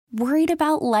Worried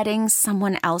about letting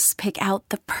someone else pick out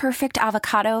the perfect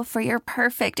avocado for your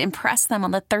perfect impress them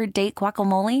on the third date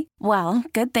guacamole? Well,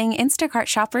 good thing Instacart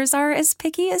shoppers are as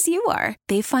picky as you are.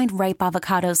 They find ripe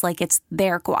avocados like it's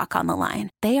their guac on the line.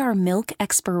 They are milk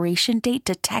expiration date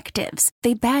detectives.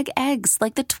 They bag eggs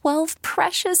like the 12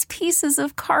 precious pieces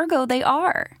of cargo they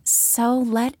are. So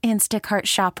let Instacart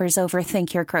shoppers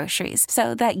overthink your groceries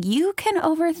so that you can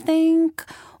overthink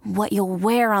what you'll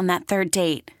wear on that third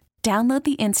date. Download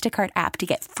the Instacart app to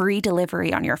get free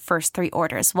delivery on your first 3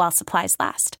 orders while supplies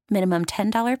last. Minimum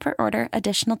 $10 per order.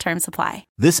 Additional terms apply.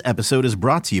 This episode is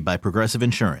brought to you by Progressive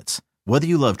Insurance. Whether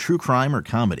you love true crime or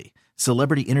comedy,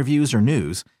 celebrity interviews or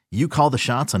news, you call the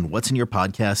shots on what's in your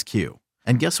podcast queue.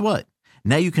 And guess what?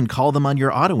 Now you can call them on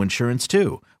your auto insurance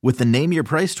too with the Name Your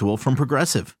Price tool from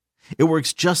Progressive. It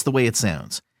works just the way it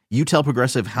sounds. You tell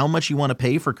Progressive how much you want to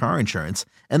pay for car insurance,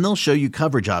 and they'll show you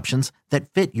coverage options that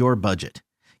fit your budget.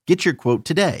 Get your quote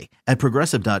today at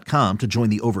Progressive.com to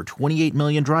join the over 28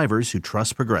 million drivers who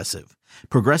trust Progressive.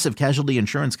 Progressive Casualty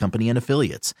Insurance Company and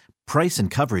Affiliates. Price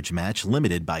and coverage match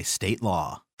limited by state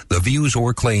law. The views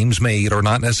or claims made are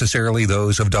not necessarily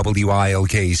those of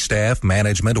WILK staff,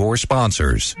 management, or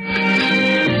sponsors.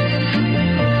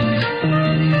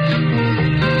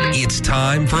 It's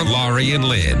time for Laurie and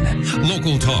Lynn.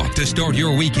 Local talk to start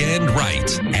your weekend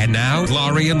right. And now,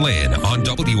 Laurie and Lynn on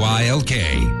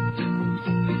WILK.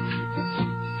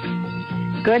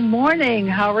 Good morning.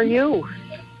 How are you?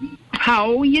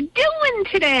 How are you doing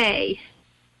today?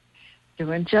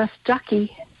 Doing just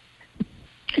ducky.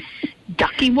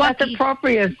 Ducky what? That's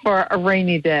appropriate for a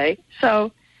rainy day.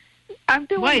 So I'm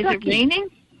doing Why, ducky. is it raining?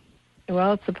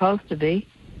 Well, it's supposed to be.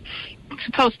 It's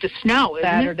supposed to snow, isn't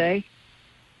Saturday.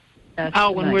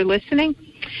 it? When we're listening?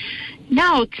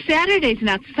 No, Saturday's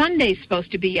not. Sunday's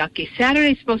supposed to be yucky.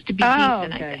 Saturday's supposed to be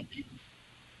decent, okay. I think.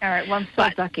 All right, well, I'm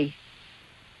still ducky.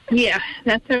 Yeah,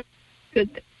 that's a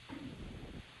good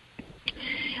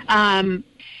thing.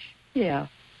 Yeah.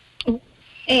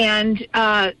 And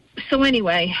so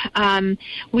anyway,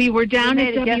 we were down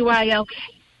at WILK.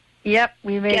 Yep,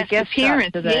 we made a guest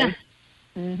appearance today.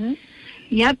 Yeah. Mm-hmm.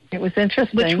 Yep. It was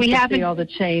interesting Which we to see all the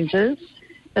changes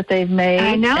that they've made.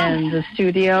 I know. And the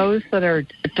studios that are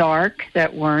dark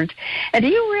that weren't. And do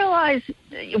you realize,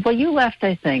 well, you left,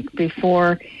 I think,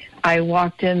 before I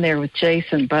walked in there with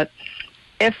Jason, but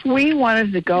if we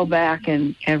wanted to go back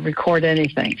and record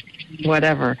anything,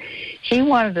 whatever, he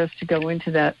wanted us to go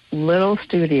into that little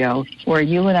studio where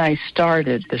you and I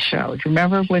started the show. Do you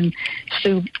remember when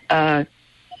Sue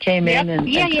came in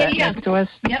and sat next to us?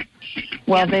 Yep.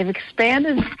 Well, they've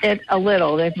expanded it a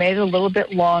little. They've made it a little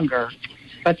bit longer,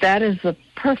 but that is the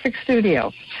perfect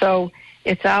studio. So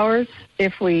it's ours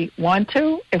if we want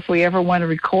to, if we ever want to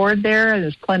record there.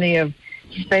 There's plenty of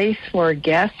space for a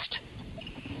guest.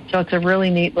 So it's a really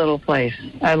neat little place.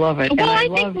 I love it. Well, and I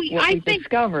love think what we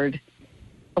discovered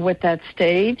with that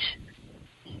stage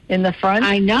in the front.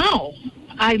 I know.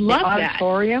 I love the that.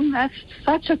 auditorium. That's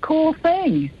such a cool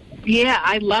thing. Yeah,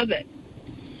 I love it.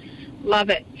 Love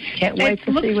it. Can't wait to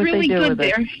see what really they do good with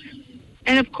it. there.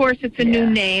 And, of course, it's a new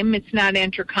name. It's not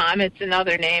Entercom. It's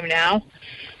another name now.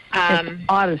 It's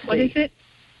Odyssey. What is it?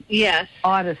 Yes.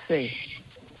 Odyssey.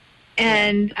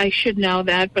 And I should know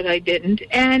that, but I didn't.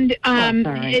 And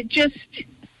it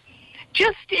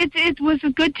was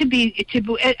good to be.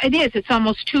 It is. It's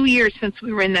almost 2 years since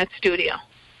we were in that studio.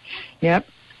 Yep.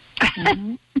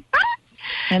 Mm-hmm.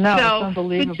 I know. So it's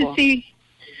unbelievable.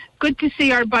 Good to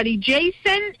see our buddy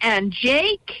Jason and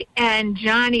Jake and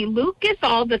Johnny Lucas,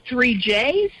 all the 3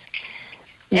 J's.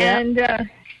 Yep. And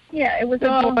it was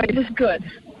good.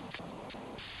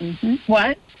 Mm-hmm.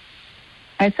 What?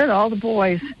 I said all the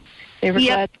boys. They were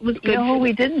glad. It was good. You know who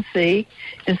we didn't see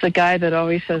is the guy that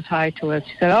always says hi to us.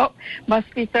 He said, "Oh,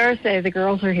 must be Thursday. The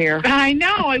girls are here." I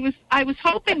know. I was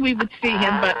hoping we would see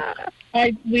him,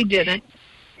 but we didn't.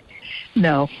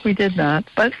 No, we did not.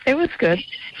 But it was good.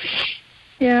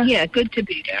 Yeah. Yeah, good to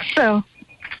be there. So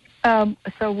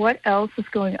what else is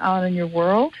going on in your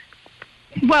world?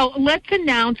 Well, let's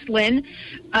announce, Lynn,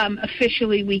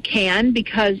 officially we can,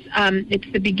 because it's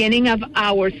the beginning of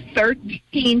our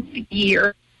 13th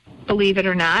year, believe it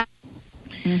or not,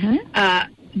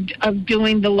 of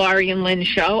doing the Laurie and Lynn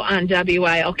show on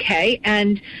WILK,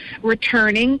 and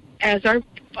returning as our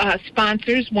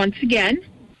sponsors once again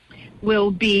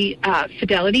will be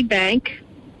Fidelity Bank,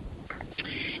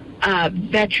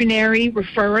 Veterinary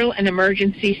Referral and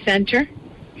Emergency Center,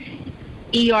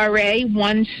 ERA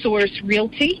One Source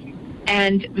Realty,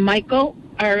 and they're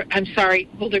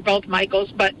both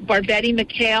Michaels, but Barbetti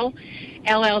McHale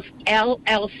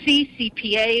LLC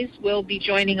CPAs will be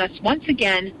joining us once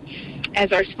again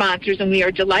as our sponsors, and we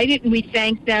are delighted, and we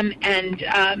thank them. And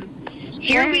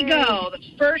here we go. The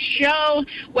first show,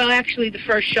 well, actually, the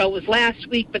first show was last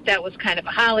week, but that was kind of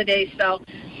a holiday, so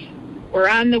we're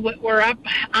up,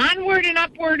 onward and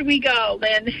upward we go,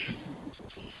 Lynn.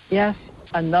 Yes,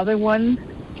 another one.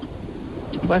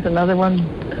 Was another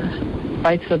one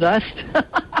bites the dust?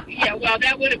 Yeah, well,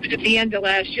 that would have been at the end of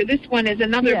last year. This one is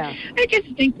another. Yeah. I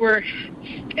just think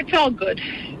it's all good.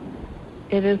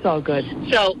 It is all good.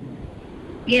 So,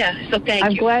 yeah. So thank you.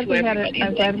 I'm glad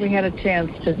we had a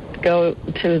chance to go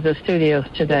to the studios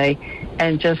today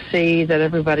and just see that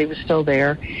everybody was still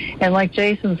there. And like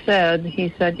Jason said,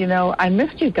 he said, I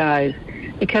missed you guys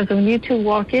because when you two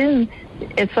walk in,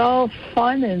 it's all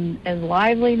fun and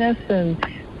liveliness, and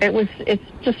it's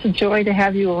just a joy to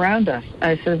have you around us.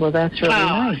 I said, well, that's really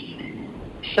nice.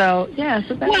 So yeah,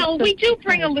 we do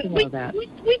bring a little we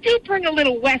do bring a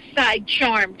little West Side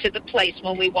charm to the place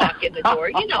when we walk in the door.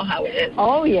 You know how it is.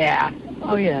 Oh yeah,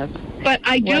 oh yes. But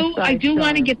I do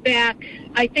want to get back.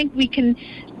 I think we can,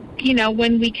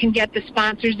 when we can get the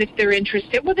sponsors if they're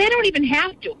interested. Well, they don't even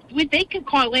have to. They can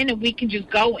call in and we can just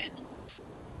go in.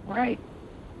 Right.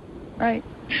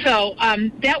 So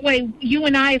that way, you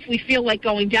and I, if we feel like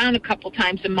going down a couple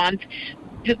times a month,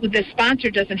 the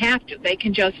sponsor doesn't have to. They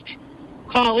can just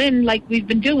call in like we've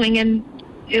been doing, and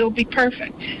it'll be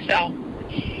perfect. So,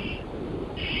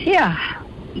 yeah.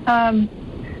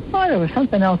 Well, there was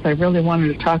something else I really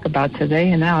wanted to talk about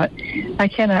today, and now I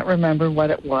cannot remember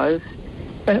what it was,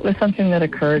 but it was something that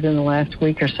occurred in the last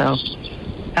week or so.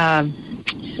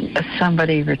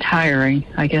 Somebody retiring.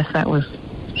 I guess that was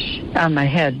on my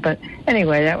head, but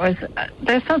anyway,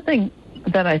 there's something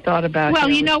that I thought about. Well,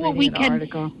 you know what we can.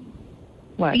 Article.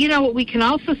 What? You know what we can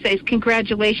also say is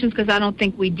congratulations, because I don't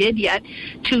think we did yet,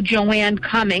 to Joanne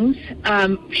Cummings.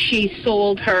 She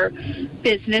sold her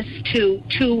business to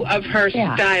two of her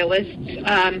stylists,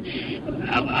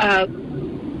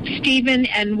 Stephen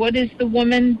and what is the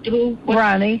woman who?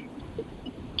 Ronnie.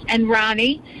 And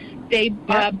Ronnie. They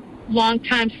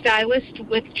longtime stylist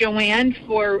with Joanne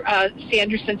for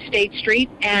Sanderson State Street,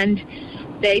 and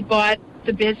they bought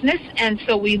the business, and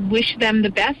so we wish them the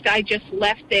best. I just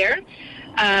left there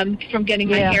from getting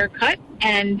my hair cut,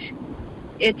 and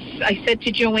I said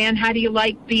to Joanne, how do you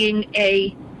like being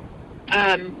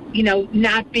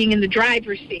not being in the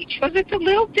driver's seat? She goes, it's a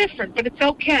little different, but it's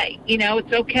okay.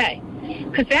 It's okay.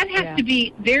 Because that has to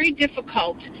be very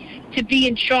difficult to be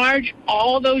in charge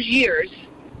all those years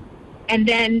and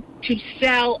then to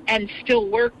sell and still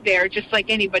work there just like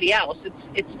anybody else.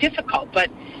 It's difficult, but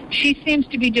she seems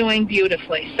to be doing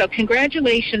beautifully. So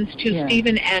congratulations to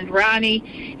Stephen and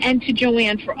Ronnie and to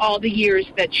Joanne for all the years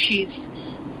that she's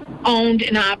owned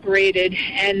and operated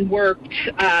and worked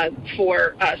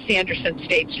for Sanderson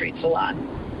State Street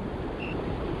Salon.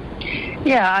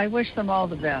 Yeah, I wish them all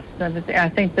the best. I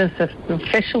think this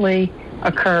officially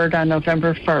occurred on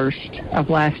November 1st of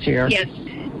last year. Yes.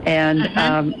 And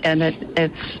and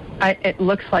it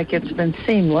looks like it's been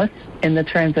seamless in the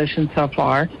transition so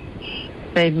far.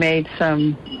 They've made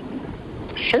some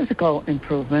physical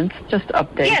improvements, just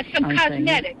updates. Yes, some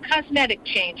cosmetic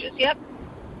changes. Yep.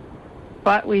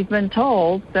 But we've been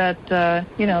told that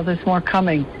there's more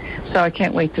coming, so I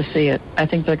can't wait to see it. I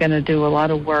think they're going to do a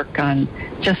lot of work on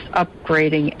just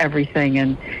upgrading everything,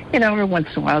 and every once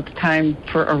in a while it's time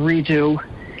for a redo,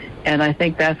 and I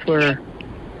think that's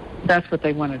what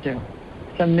they want to do.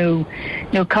 Some new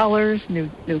colors, new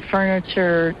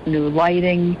furniture, new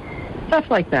lighting,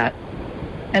 stuff like that,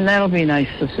 and that'll be nice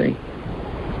to see.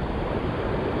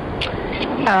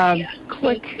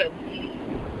 Quick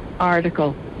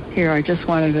article here. I just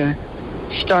wanted to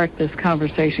start this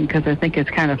conversation because I think it's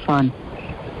kind of fun.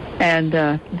 And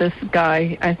this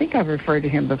guy, I think I've referred to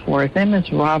him before. His name is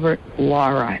Robert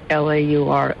Laura,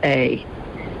 Laura.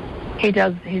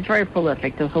 He's very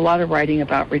prolific. Does a lot of writing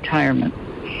about retirement.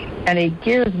 And he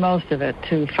gears most of it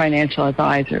to financial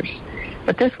advisors.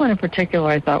 But this one in particular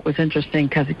I thought was interesting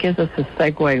because it gives us a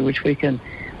segue which we can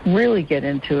really get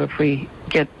into if we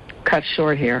get cut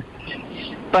short here.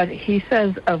 But he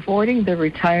says, avoiding the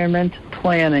retirement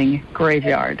planning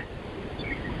graveyard.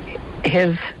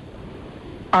 His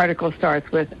article starts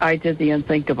with, I did the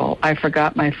unthinkable. I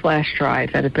forgot my flash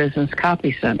drive at a business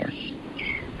copy center.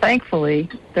 Thankfully,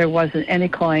 there wasn't any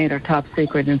client or top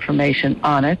secret information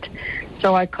on it,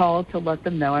 so I called to let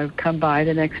them know I would come by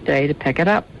the next day to pick it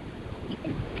up.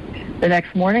 The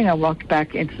next morning, I walked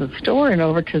back into the store and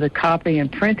over to the copy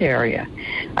and print area.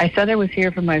 I said I was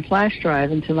here for my flash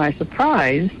drive, and to my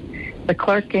surprise, the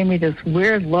clerk gave me this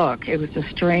weird look. It was a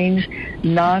strange,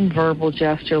 nonverbal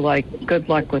gesture like, good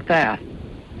luck with that.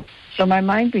 So my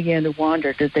mind began to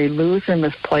wander. Did they lose or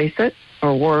misplace it?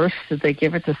 or worse, did they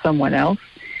give it to someone else?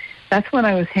 That's when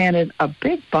I was handed a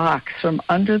big box from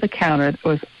under the counter that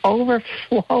was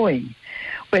overflowing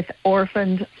with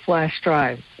orphaned flash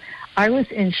drives. I was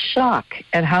in shock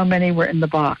at how many were in the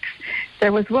box.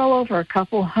 There was well over a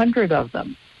couple hundred of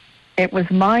them. It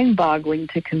was mind-boggling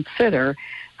to consider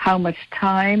how much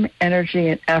time, energy,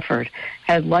 and effort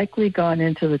had likely gone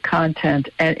into the content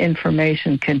and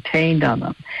information contained on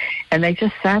them. And they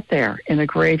just sat there in a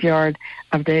graveyard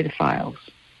of data files.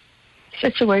 The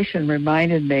situation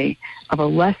reminded me of a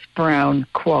Les Brown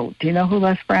quote. Do you know who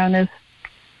Les Brown is?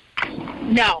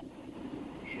 No.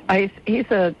 He's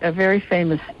a very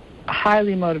famous,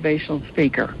 highly motivational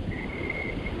speaker.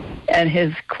 And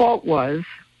his quote was,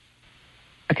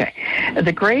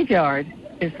 the graveyard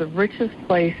is the richest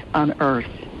place on earth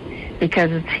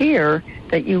because it's here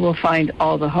that you will find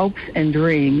all the hopes and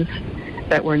dreams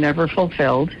that were never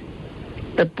fulfilled,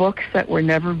 the books that were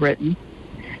never written,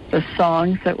 the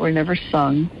songs that were never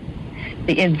sung,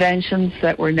 the inventions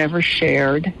that were never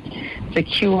shared, the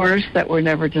cures that were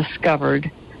never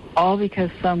discovered, all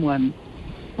because someone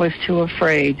was too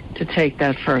afraid to take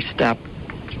that first step.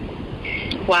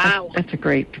 Wow. That's a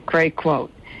great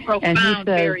quote. Profound, and he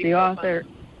says, the author,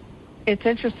 it's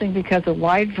interesting because a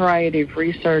wide variety of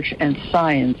research and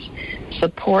science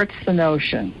supports the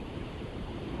notion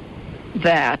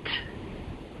that,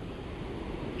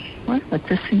 but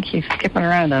this thing keeps skipping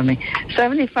around on me.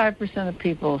 75% of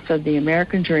people said the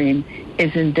American dream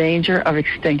is in danger of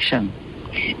extinction,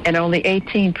 and only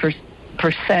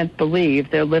 18%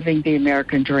 believe they're living the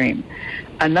American dream.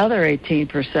 Another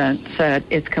 18% said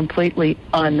it's completely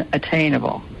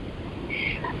unattainable.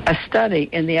 A study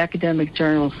in the academic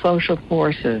journal Social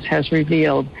Forces has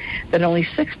revealed that only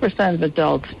 6% of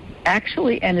adults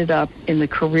actually ended up in the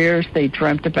careers they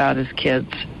dreamt about as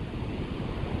kids.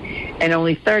 And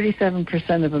only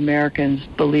 37% of Americans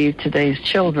believe today's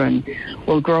children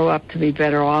will grow up to be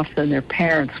better off than their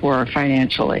parents were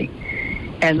financially.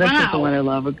 And this is the one I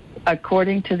love.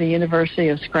 According to the University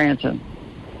of Scranton,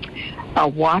 a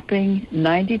whopping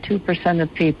 92%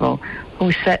 of people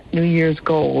who set New Year's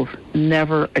goals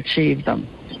never achieve them.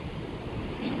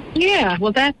 Yeah,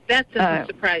 well, that doesn't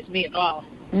surprise me at all.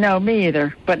 No, me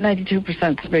either. But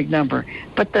 92% is a big number.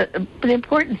 But the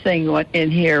important thing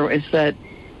in here is that,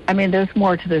 I mean, there's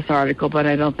more to this article, but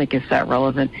I don't think it's that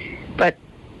relevant. But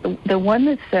the one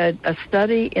that said a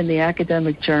study in the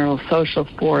academic journal Social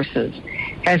Forces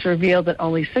has revealed that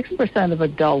only 6% of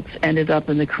adults ended up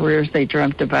in the careers they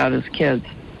dreamt about as kids.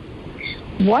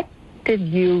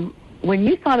 When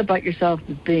you thought about yourself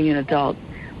as being an adult,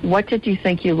 what did you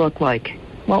think you looked like?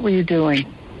 What were you doing?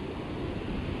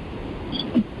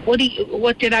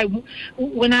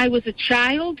 When I was a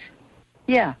child?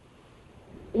 Yeah.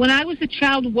 When I was a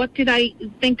child, what did I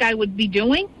think I would be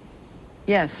doing?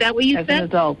 Yes. Is that what you said? As an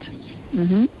adult.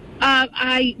 Mm-hmm.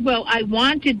 I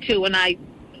wanted to, and I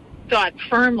thought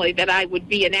firmly that I would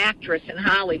be an actress in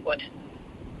Hollywood.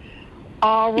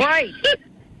 All right.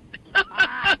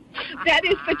 That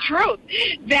is the truth.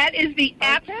 That is the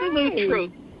absolute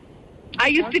truth. I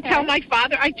used to tell my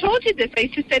father, I told you this, I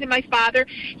used to say to my father,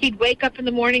 he'd wake up in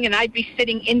the morning and I'd be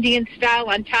sitting Indian style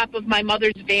on top of my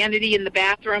mother's vanity in the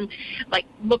bathroom, like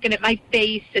looking at my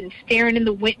face and staring in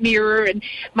the mirror. And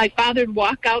my father would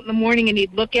walk out in the morning and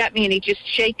he'd look at me and he'd just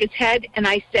shake his head. And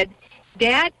I said,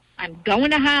 Dad, I'm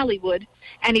going to Hollywood.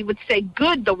 And he would say,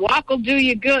 good, the walk will do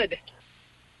you good.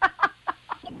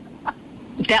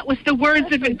 That was the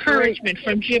words of encouragement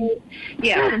from Jim.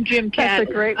 Yeah, from Jim Cadden. That's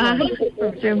a great one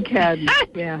from Jim Cadden.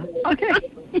 Yeah. Okay.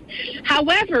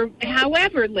 However,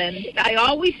 Lynn, I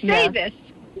always say this,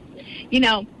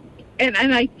 and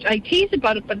I tease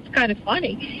about it, but it's kind of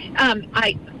funny.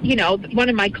 One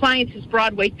of my clients is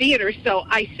Broadway theater, so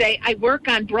I say I work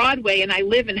on Broadway and I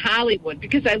live in Hollywood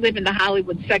because I live in the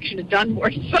Hollywood section of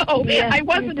Dunmore. So I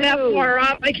wasn't that far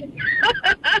off.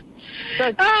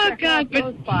 Oh God!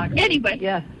 But anyway,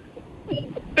 yes.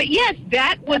 But yes,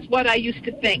 that was what I used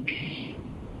to think.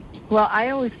 Well, I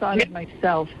always thought of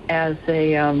myself as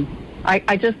a.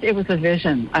 It was a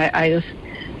vision. I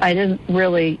didn't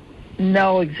really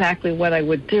know exactly what I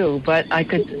would do, but I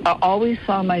always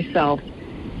saw myself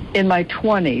in my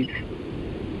 20s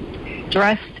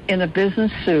dressed in a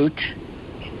business suit,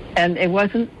 and it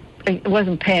wasn't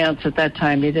pants at that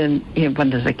time.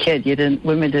 When as a kid,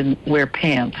 women didn't wear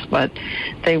pants, but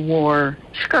they wore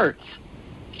skirts.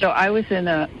 So I was in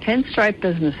a pinstripe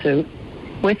business suit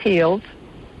with heels,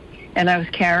 and I was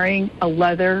carrying a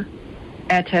leather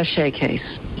attaché case.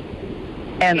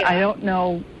 And I don't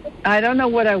know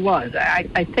what I was.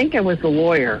 I think I was a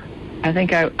lawyer. I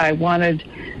think I wanted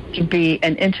to be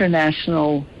an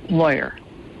international lawyer.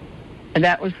 And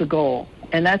that was the goal.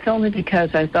 And that's only because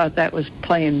I thought that was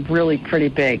playing really pretty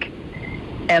big.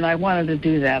 And I wanted to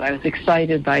do that. I was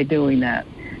excited by doing that.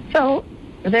 So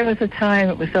there was a time,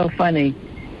 it was so funny,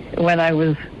 when I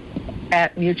was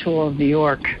at Mutual of New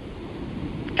York,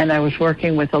 and I was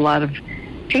working with a lot of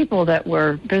people that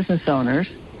were business owners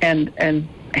and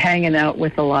hanging out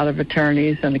with a lot of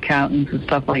attorneys and accountants and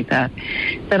stuff like that,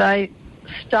 that I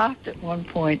stopped at one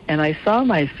point and I saw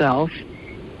myself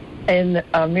in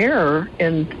a mirror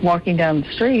walking down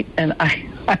the street, and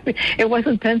it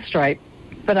wasn't pinstripe,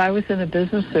 but I was in a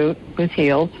business suit with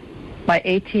heels, my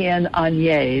ATN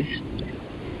Agnes,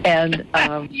 and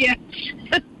yes.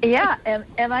 yeah,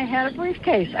 and I had a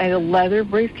briefcase. I had a leather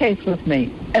briefcase with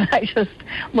me, and I just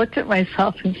looked at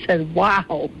myself and said,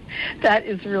 "Wow, that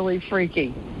is really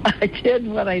freaky." I did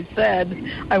what I said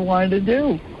I wanted to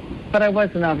do, but I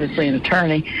wasn't obviously an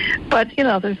attorney. But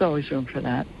there's always room for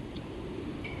that.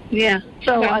 Yeah.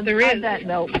 So well, on that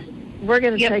note, we're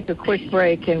going to take a quick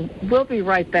break, and we'll be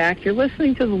right back. You're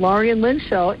listening to the Laurie and Lynn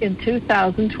Show in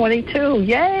 2022.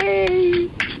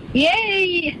 Yay!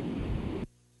 Yay!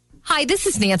 Hi, this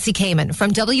is Nancy Kamen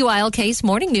from WILK's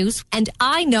Morning News, and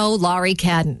I know Laurie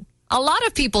Cadden. A lot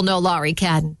of people know Laurie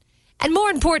Cadden. And more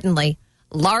importantly,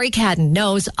 Laurie Cadden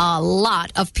knows a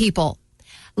lot of people.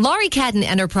 Laurie Cadden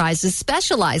Enterprises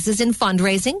specializes in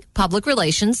fundraising, public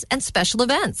relations, and special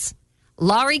events.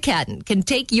 Laurie Cadden can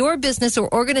take your business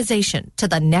or organization to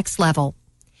the next level.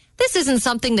 This isn't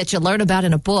something that you learn about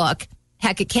in a book.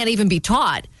 Heck, it can't even be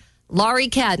taught. Laurie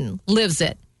Cadden lives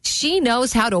it. She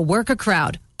knows how to work a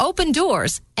crowd, open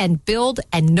doors, and build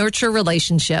and nurture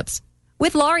relationships.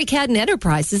 With Laurie Cadden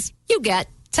Enterprises, you get,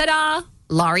 ta-da,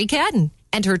 Laurie Cadden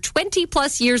and her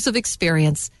 20-plus years of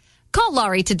experience. Call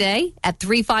Laurie today at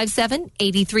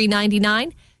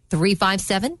 357-8399,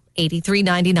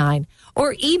 357-8399,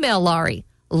 or email Laurie,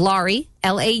 Laurie,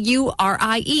 at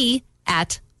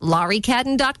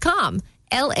lauriecadden.com,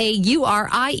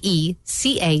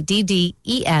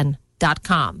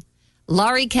 LaurieCadden.com.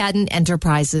 Laurie Cadden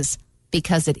Enterprises,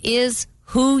 because it is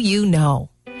who you know.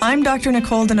 I'm Dr.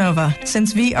 Nicole DeNova.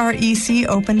 Since VREC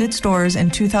opened its doors in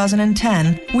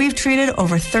 2010, we've treated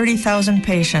over 30,000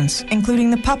 patients, including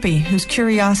the puppy whose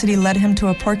curiosity led him to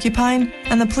a porcupine,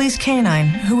 and the police canine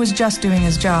who was just doing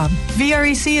his job.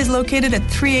 VREC is located at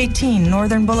 318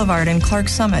 Northern Boulevard in Clark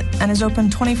Summit and is open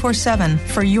 24/7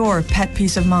 for your pet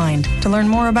peace of mind. To learn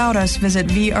more about us, visit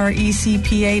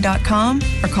VRECPA.com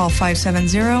or call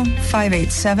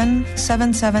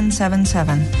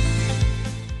 570-587-7777.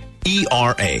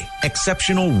 ERA,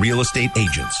 Exceptional Real Estate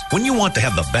Agents. When you want to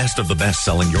have the best of the best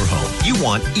selling your home, you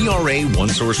want ERA One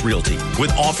Source Realty.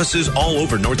 With offices all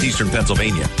over northeastern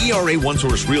Pennsylvania, ERA One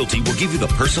Source Realty will give you the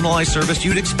personalized service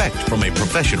you'd expect from a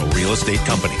professional real estate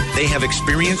company. They have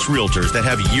experienced realtors that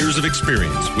have years of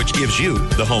experience, which gives you,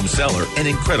 the home seller, an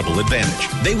incredible advantage.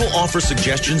 They will offer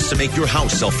suggestions to make your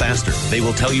house sell faster. They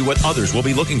will tell you what others will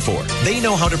be looking for. They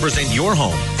know how to present your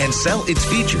home and sell its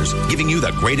features, giving you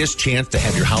the greatest chance to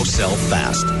have your house sell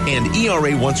fast. And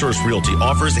ERA One Source Realty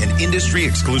offers an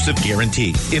industry-exclusive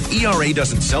guarantee. If ERA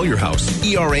doesn't sell your house,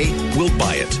 ERA will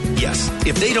buy it. Yes,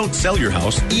 if they don't sell your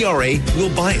house, ERA will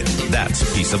buy it. That's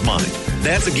peace of mind.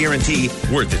 That's a guarantee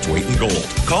worth its weight in gold.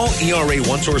 Call ERA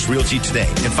One Source Realty today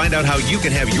and find out how you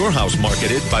can have your house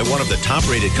marketed by one of the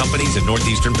top-rated companies in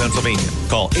northeastern Pennsylvania.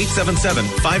 Call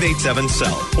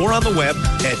 877-587-SELL or on the web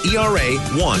at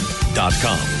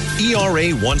ERA1.com.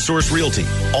 ERA One Source Realty,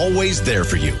 always there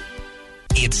for you.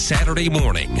 It's Saturday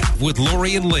morning with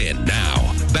Laurie and Lynn.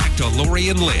 Now, back to Laurie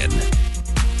and Lynn.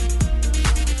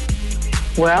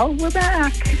 Well, we're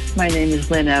back. My name is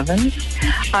Lynn Evans.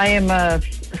 I am a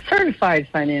certified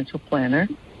financial planner,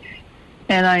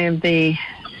 and I am the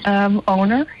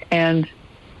owner and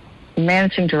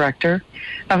managing director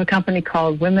of a company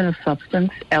called Women of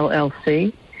Substance,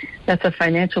 LLC. That's a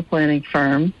financial planning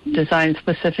firm designed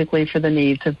specifically for the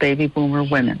needs of baby boomer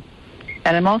women.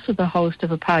 And I'm also the host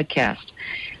of a podcast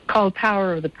called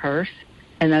Power of the Purse,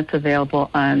 and that's available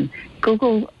on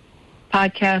Google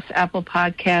Podcasts, Apple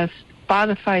Podcasts,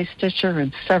 Spotify, Stitcher,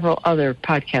 and several other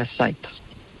podcast sites.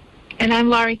 And I'm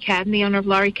Laurie Cadden, the owner of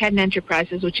Laurie Cadden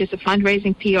Enterprises, which is a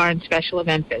fundraising, PR, and special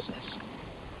event business.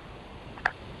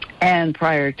 And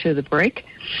prior to the break,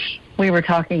 we were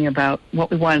talking about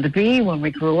what we wanted to be when we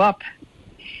grew up.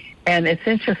 And it's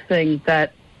interesting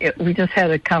that we just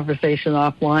had a conversation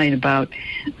offline about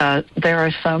there are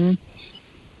some,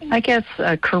 I guess,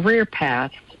 career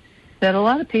paths that a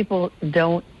lot of people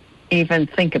don't even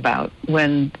think about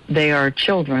when they are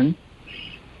children.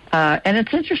 And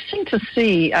it's interesting to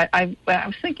see. I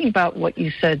was thinking about what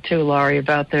you said, too, Laurie,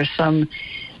 about there's some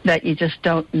that you just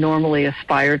don't normally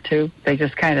aspire to. They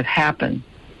just kind of happen.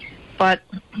 But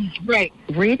right.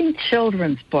 reading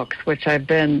children's books, which I've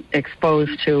been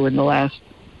exposed to in the last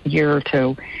year or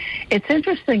two, it's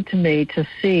interesting to me to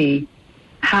see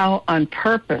how on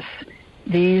purpose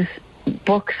these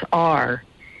books are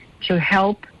to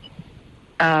help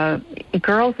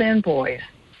girls and boys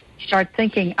start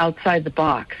thinking outside the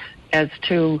box as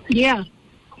to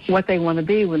what they want to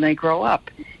be when they grow up.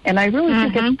 And I really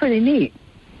think it's pretty neat.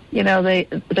 You know,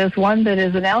 there's one that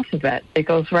is an alphabet. It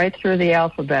goes right through the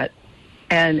alphabet,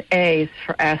 and A's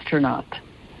for astronaut.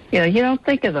 You know, you don't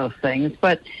think of those things,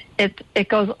 but it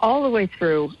goes all the way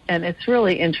through, and it's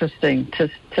really interesting to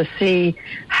see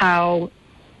how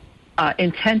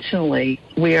intentionally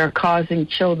we are causing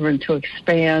children to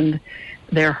expand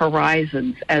their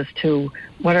horizons as to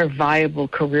what are viable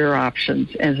career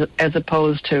options, as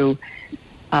opposed to,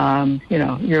 you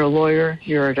know, you're a lawyer,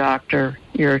 you're a doctor,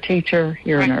 you're a teacher,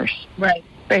 you're a nurse. Right.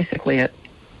 Basically it.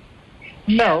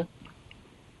 So,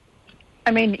 I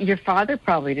mean, your father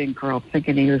probably didn't grow up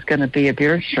thinking he was going to be a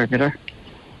beer distributor.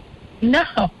 No,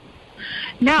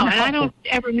 and I don't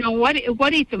ever know what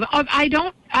he thought.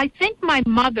 I think my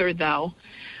mother, though,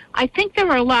 I think there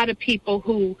were a lot of people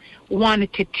who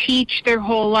wanted to teach their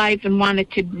whole life and wanted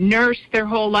to nurse their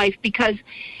whole life because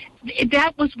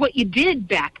that was what you did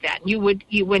back then. You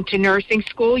went to nursing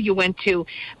school, you went to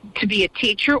be a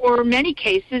teacher, or in many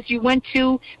cases you went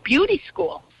to beauty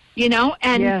school. You know,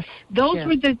 and those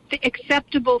were the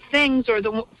acceptable things, or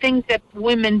the things that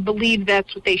women believed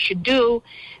that's what they should do,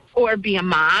 or be a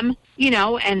mom, you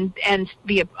know, and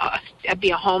be a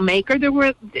homemaker. There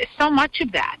were so much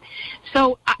of that.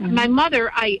 So my mother,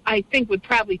 I think, would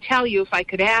probably tell you, if I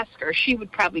could ask her, she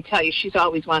would probably tell you she's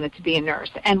always wanted to be a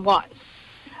nurse and was.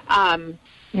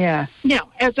 You know,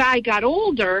 as I got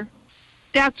older,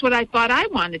 that's what I thought I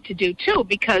wanted to do too,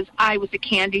 because I was a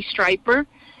candy striper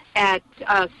at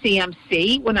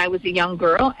CMC when I was a young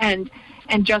girl, and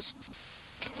just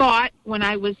thought when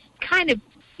I was kind of,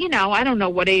 you know, I don't know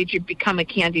what age you become a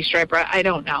candy striper, I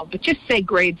don't know, but just say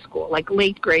grade school, like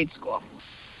late grade school.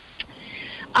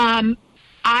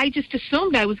 I just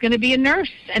assumed I was going to be a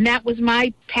nurse, and that was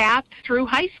my path through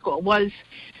high school, was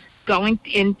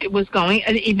eventually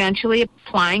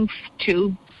applying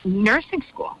to nursing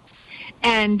school.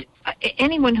 And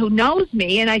anyone who knows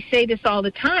me, and I say this all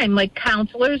the time, like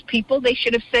counselors, people, they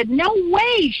should have said, no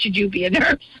way should you be a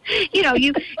nurse. You know,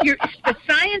 the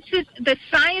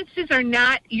sciences are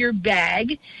not your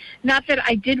bag. Not that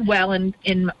I did well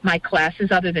in my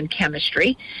classes other than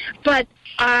chemistry, but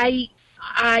I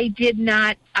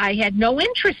had no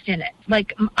interest in it.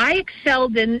 Like, I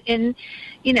excelled in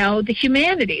you know, the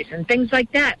humanities and things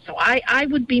like that. So I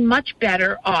would be much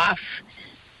better off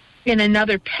in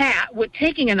another path,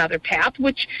 taking another path,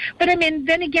 but I mean,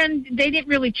 then again, they didn't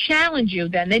really challenge you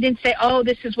then. They didn't say, oh,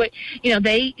 this is what, you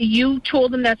know, you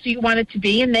told them that's what you wanted to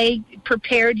be, and they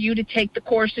prepared you to take the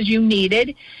courses you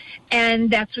needed,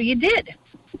 and that's what you did,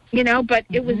 you know, but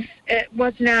it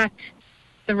was not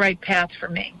the right path for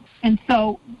me. And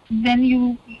so then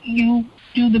you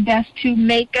do the best to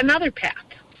make another path.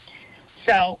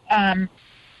 So,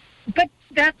 but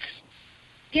that's,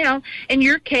 you know, in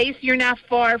your case, you're not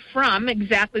far from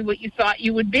exactly what you thought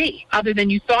you would be, other than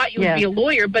you thought you would be a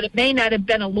lawyer, but it may not have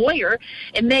been a lawyer.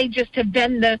 It may just have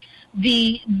been the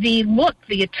look,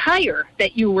 the attire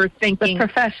that you were thinking. The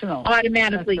professional.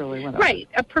 Automatically. Really right,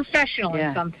 a professional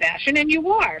in some fashion, and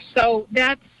you are. So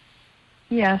that's...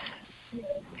 Yes.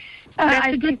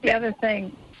 I think the other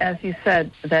thing, as you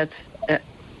said, that's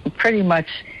pretty much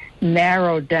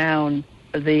narrowed down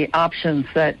the options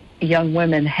that young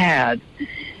women had.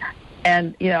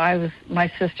 And, you know, my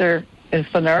sister is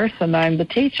the nurse and I'm the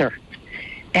teacher.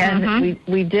 And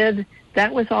we did,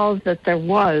 that was all that there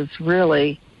was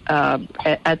really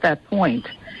at that point.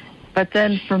 But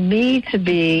then for me to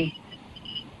be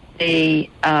a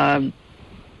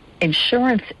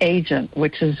insurance agent,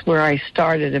 which is where I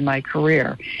started in my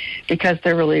career, because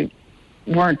there really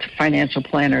weren't financial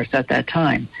planners at that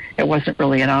time. It wasn't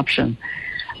really an option.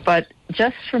 But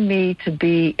just for me to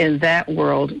be in that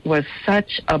world was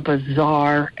such a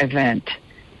bizarre event.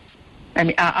 I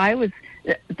mean,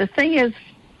 the thing is,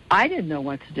 I didn't know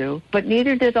what to do, but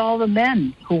neither did all the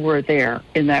men who were there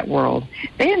in that world.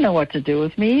 They didn't know what to do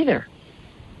with me either.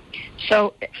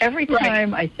 So every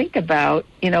time I think about,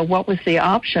 you know, what was the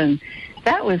option,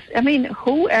 that was, I mean,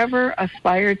 whoever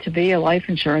aspired to be a life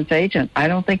insurance agent, I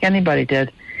don't think anybody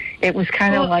did. It was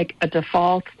kind of like a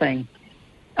default thing,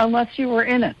 unless you were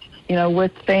in it, you know,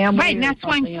 with family. Right, and that's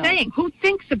why I'm saying, who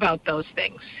thinks about those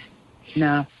things?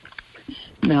 No.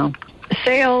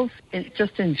 Sales,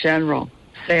 just in general,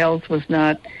 sales was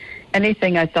not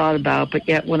anything I thought about, but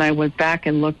yet when I went back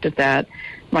and looked at that,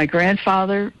 My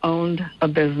grandfather owned a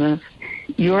business.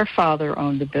 Your father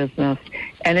owned a business.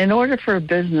 And in order for a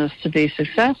business to be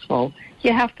successful,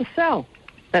 you have to sell.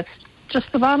 That's just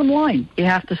the bottom line. You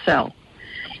have to sell.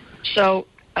 So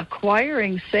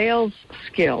acquiring sales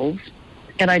skills,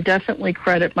 and I definitely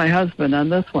credit my husband on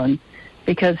this one,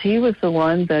 because he was the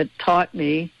one that taught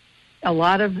me a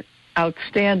lot of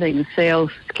outstanding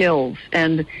sales skills.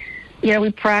 And,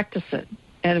 we practice it.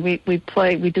 And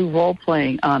we do role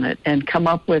playing on it and come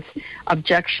up with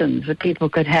objections that people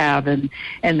could have, and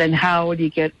then how would you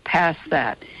get past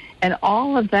that? And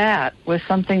all of that was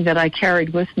something that I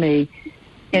carried with me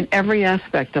in every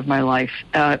aspect of my life.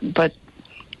 But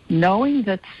knowing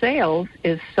that sales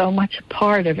is so much a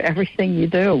part of everything you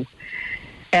do.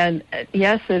 And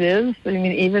yes, it is. I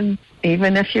mean,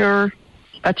 even if you're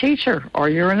a teacher or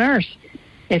you're a nurse,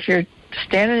 if you're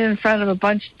standing in front of a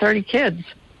bunch of 30 kids,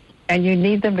 and you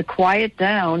need them to quiet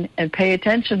down and pay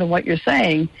attention to what you're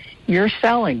saying, you're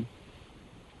selling.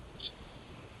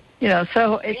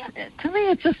 So to me,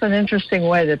 it's just an interesting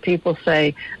way that people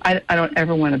say, I don't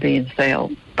ever want to be in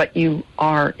sales, but you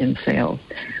are in sales.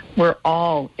 We're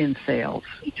all in sales.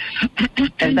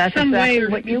 And that's exactly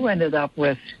what you ended up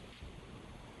with.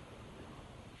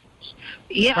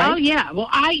 Yeah. Right? Oh, yeah. Well,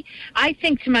 I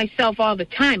think to myself all the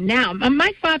time now.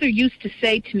 My father used to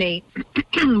say to me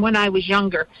when I was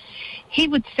younger, he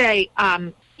would say,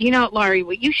 Laurie,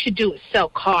 what you should do is sell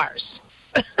cars.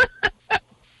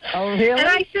 Oh, really? And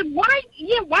I said, why?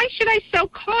 Yeah, why should I sell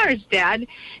cars, Dad?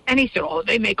 And he said,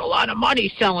 they make a lot of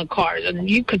money selling cars, and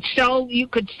you could sell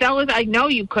it. I know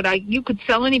you could. You could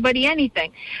sell anybody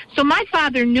anything. So my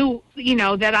father knew,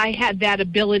 that I had that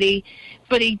ability,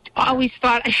 but he always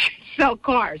thought I should sell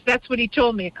cars. That's what he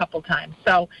told me a couple times.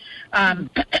 So,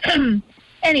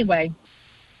 anyway,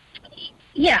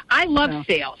 yeah, I love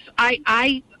sales.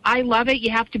 I love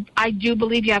it. I do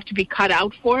believe you have to be cut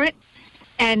out for it.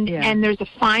 And there's a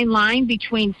fine line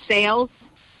between sales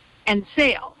and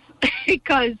sales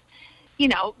because,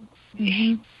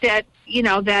 that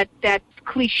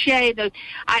cliche,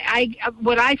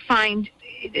 what I find,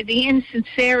 the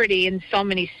insincerity in so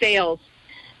many sales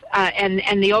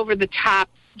and the over-the-top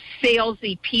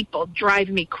salesy people drive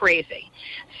me crazy.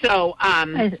 So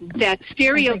that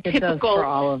stereotypical, I think it does for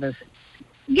all of us.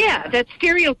 Yeah, that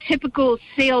stereotypical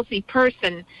salesy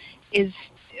person is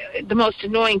the most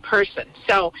annoying person.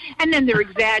 So, and then they're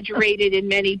exaggerated in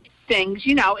many things.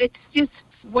 It's just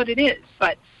what it is.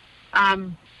 But I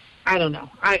don't know.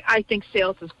 I think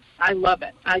sales is. I love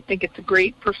it. I think it's a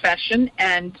great profession,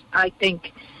 and I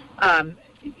think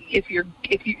if you're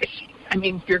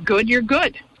good, you're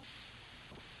good.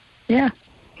 Yeah.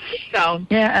 So.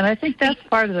 Yeah, and I think that's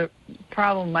part of the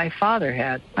problem my father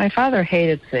had. My father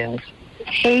hated sales.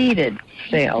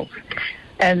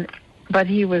 But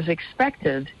he was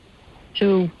expected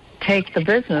to take the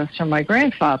business from my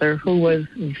grandfather, who was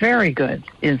very good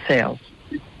in sales.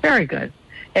 Very good.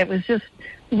 It was just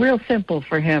real simple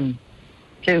for him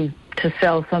to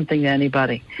sell something to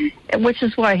anybody, which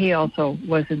is why he also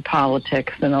was in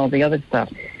politics and all the other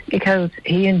stuff, because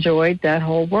he enjoyed that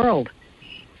whole world.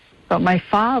 But my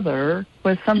father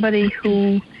was somebody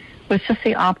who was just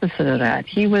the opposite of that.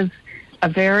 He was a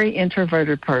very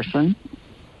introverted person,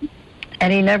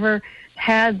 and he never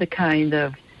had the kind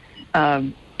of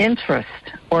interest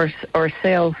or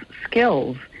sales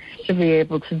skills to be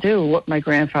able to do what my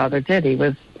grandfather did. He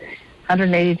was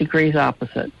 180 degrees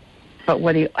opposite.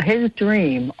 But his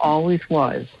dream always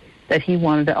was that he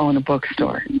wanted to own a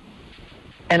bookstore.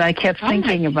 And I kept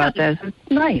thinking about that. It's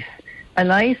nice. A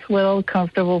nice little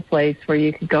comfortable place where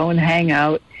you could go and hang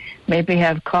out, maybe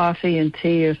have coffee and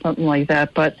tea or something like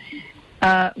that. But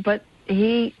if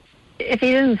he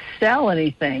didn't sell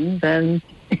anything, then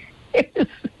it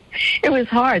was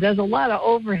hard. There's a lot of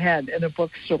overhead in a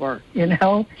bookstore,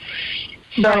 So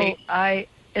right.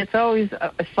 It's always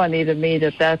funny to me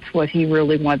that that's what he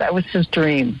really wanted. That was his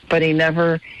dream, but it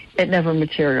never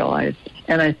materialized.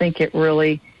 And I think it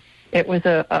was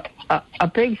a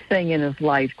big thing in his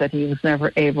life that he was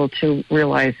never able to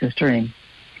realize his dream.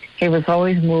 He was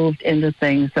always moved into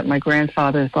things that my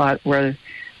grandfather thought were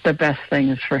the best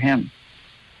things for him.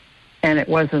 And it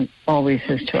wasn't always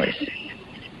his choice.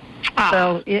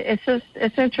 So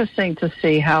it's interesting to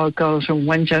see how it goes from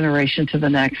one generation to the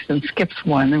next and skips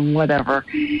one and whatever.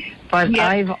 But yeah.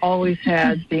 I've always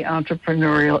had the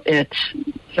entrepreneurial itch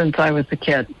since I was a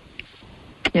kid.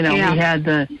 We had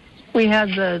the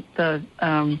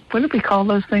what did we call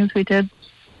those things we did?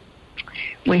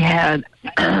 We had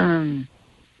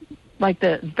like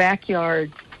the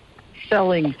backyard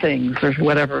selling things or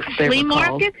whatever they were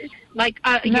called. Flea market? Like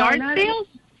yard sales?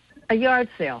 A yard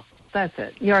sale. That's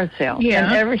it. Yard sale.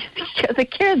 Yeah. And the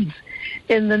kids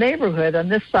in the neighborhood on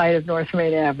this side of North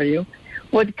Main Avenue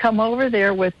would come over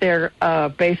there with their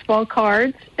baseball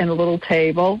cards and a little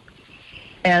table,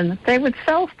 and they would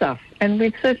sell stuff. And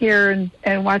we'd sit here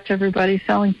and watch everybody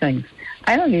selling things.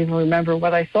 I don't even remember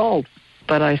what I sold,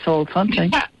 but I sold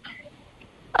something.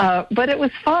 But it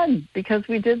was fun because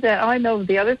we did that. I know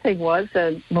the other thing was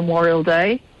Memorial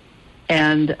Day.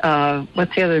 And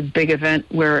what's the other big event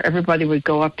where everybody would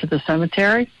go up to the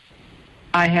cemetery?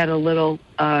 I had a little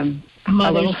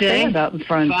stand out in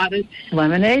front,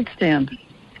 lemonade stand.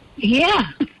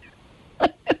 Yeah.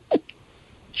 And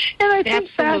I think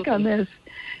back on this.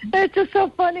 It's just so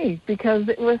funny because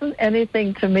it wasn't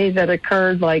anything to me that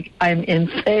occurred like I'm in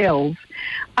sales.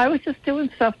 I was just doing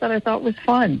stuff that I thought was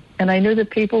fun, and I knew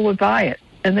that people would buy it,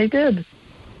 and they did.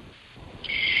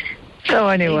 So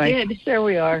anyway, there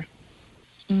we are.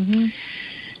 Mm-hmm.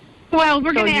 Well,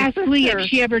 we're going to ask Leah if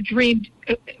she ever dreamed.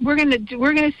 We're going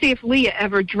to see if Leah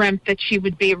ever dreamt that she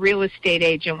would be a real estate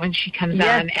agent when she comes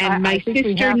on. And my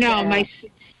sister, no,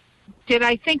 did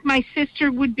I think my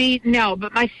sister would be? No,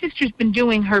 but my sister's been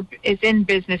is in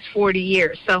business 40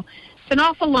 years. So it's an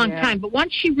awful long time. But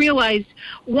once she realized,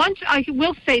 I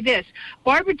will say this,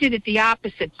 Barbara did it the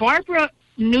opposite. Barbara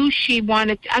knew she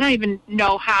wanted, I don't even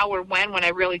know how or when I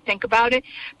really think about it,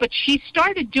 but she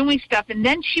started doing stuff, and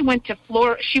then she went to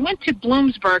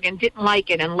Bloomsburg and didn't like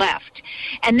it and left.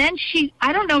 And then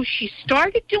I don't know if she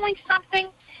started doing something,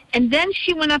 and then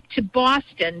she went up to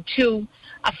Boston to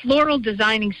a floral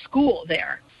designing school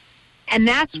there. And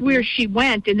that's where she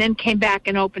went, and then came back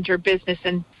and opened her business,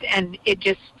 and it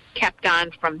just kept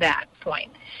on from that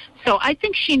point. So I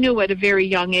think she knew at a very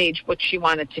young age what she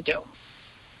wanted to do.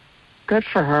 Good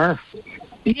for her.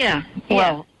 Yeah.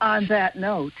 Well, on that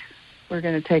note, we're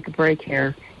going to take a break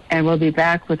here, and we'll be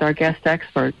back with our guest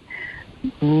expert,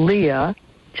 Leah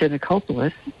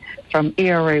Giannakopoulos from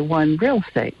ERA One Real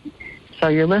Estate. So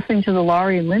you're listening to the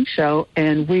Laurie Lynn Show,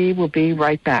 and we will be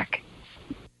right back.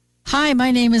 Hi,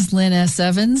 my name is Lynn S.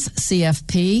 Evans,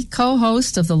 CFP,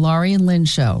 co-host of the Laurie and Lynn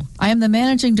Show. I am the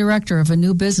managing director of a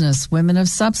new business, Women of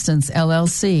Substance,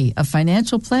 LLC, a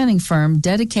financial planning firm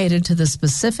dedicated to the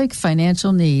specific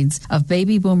financial needs of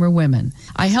baby boomer women.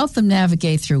 I help them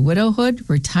navigate through widowhood,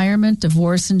 retirement,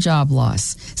 divorce, and job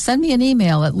loss. Send me an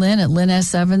email at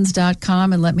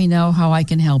lynn@lynnsevans.com and let me know how I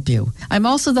can help you. I'm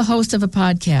also the host of a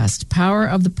podcast, Power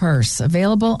of the Purse,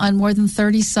 available on more than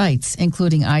 30 sites,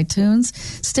 including iTunes,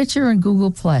 Stitcher, and Google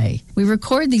Play. We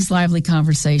record these lively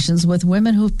conversations with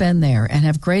women who've been there and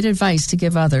have great advice to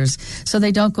give others so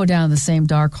they don't go down the same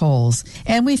dark holes.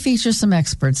 And we feature some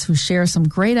experts who share some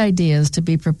great ideas to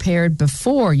be prepared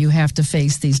before you have to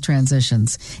face these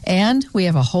transitions. And we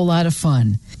have a whole lot of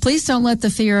fun. Please don't let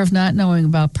the fear of not knowing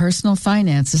about personal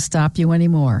finances stop you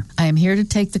anymore. I am here to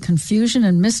take the confusion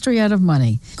and mystery out of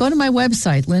money. Go to my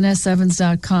website,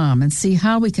 lynnsevans.com, and see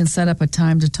how we can set up a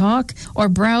time to talk or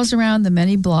browse around the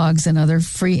many blogs and other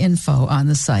free info on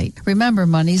the site. Remember,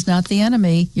 money's not the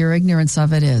enemy. Your ignorance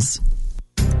of it is.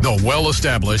 The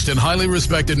well-established and highly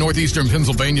respected Northeastern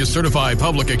Pennsylvania certified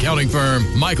public accounting firm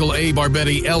Michael A.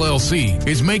 Barbetti, LLC,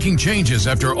 is making changes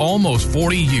after almost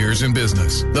 40 years in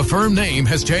business. The firm name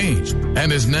has changed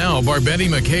and is now Barbetti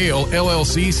McHale,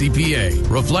 LLC CPA,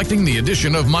 reflecting the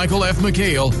addition of Michael F.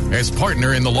 McHale as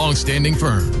partner in the long-standing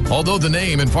firm. Although the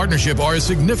name and partnership are a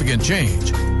significant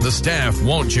change, the staff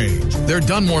won't change. Their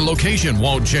Dunmore location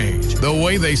won't change. The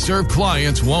way they serve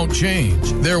clients won't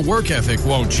change. Their work ethic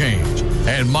won't change.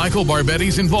 And Michael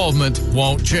Barbetti's involvement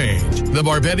won't change. The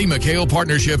Barbetti-McHale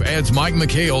partnership adds Mike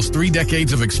McHale's 3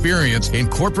 decades of experience in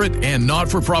corporate and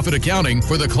not-for-profit accounting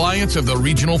for the clients of the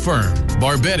regional firm.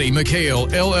 Barbetti-McHale,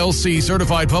 LLC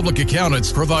certified public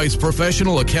accountants provides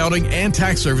professional accounting and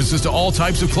tax services to all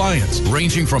types of clients,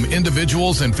 ranging from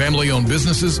individuals and family-owned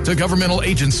businesses to governmental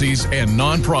agencies and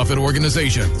non-profit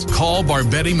organizations. Call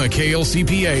Barbetti-McHale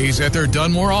CPAs at their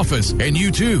Dunmore office, and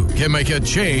you too can make a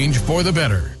change for the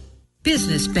better.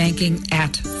 Business banking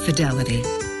at Fidelity.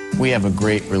 We have a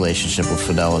great relationship with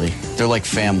Fidelity. They're like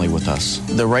family with us.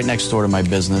 They're right next door to my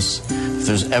business. If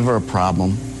there's ever a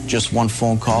problem, just one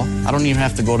phone call, I don't even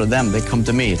have to go to them. They come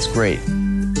to me. It's great.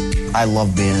 I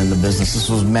love being in the business. This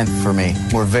was meant for me.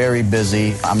 We're very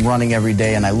busy. I'm running every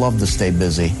day, and I love to stay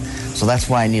busy. So that's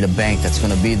why I need a bank that's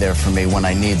going to be there for me when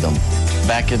I need them.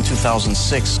 Back in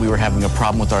 2006, we were having a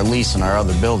problem with our lease in our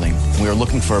other building. We were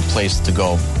looking for a place to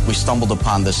go. We stumbled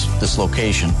upon this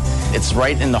location. It's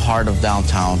right in the heart of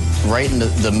downtown, right in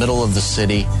the middle of the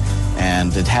city,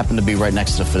 and it happened to be right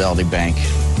next to Fidelity Bank.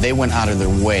 They went out of their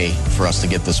way for us to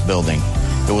get this building.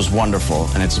 It was wonderful,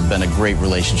 and it's been a great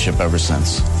relationship ever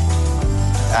since.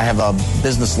 I have a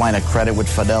business line of credit with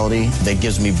Fidelity that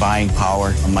gives me buying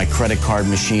power. My credit card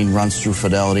machine runs through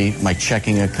Fidelity, my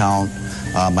checking account,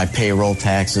 my payroll,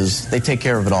 taxes. They take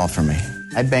care of it all for me.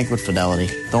 I bank with Fidelity.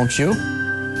 Don't you?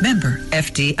 Member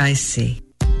FDIC.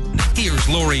 Here's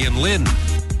Laurie and Lynn.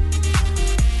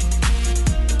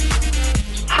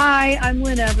 Hi, I'm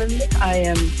Lynn Evans. I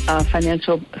am a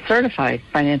certified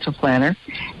financial planner,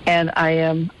 and I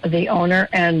am the owner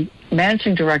and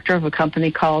managing director of a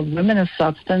company called Women of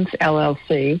Substance,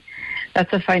 LLC.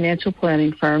 That's a financial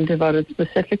planning firm devoted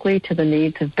specifically to the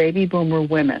needs of baby boomer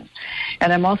women.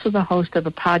 And I'm also the host of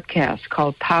a podcast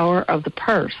called Power of the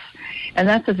Purse, and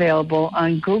that's available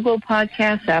on Google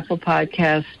Podcasts, Apple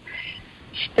Podcasts,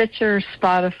 Stitcher,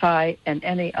 Spotify, and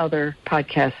any other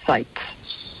podcast sites.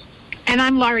 And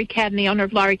I'm Laurie Cadden, the owner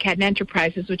of Laurie Cadden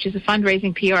Enterprises, which is a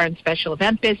fundraising, PR, and special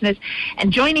event business.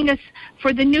 And joining us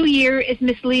for the new year is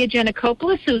Miss Leah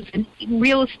Giannakopoulos, who's a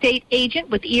real estate agent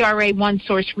with ERA One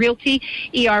Source Realty.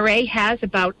 ERA has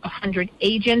about 100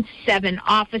 agents, 7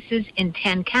 offices in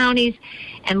 10 counties.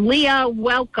 And Leah,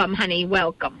 welcome, honey,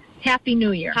 welcome. Happy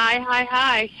New Year.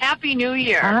 Hi. Happy New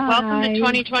Year. Hi. Welcome to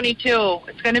 2022.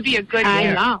 It's going to be a good year.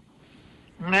 I know.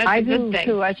 That's I a good do, thing.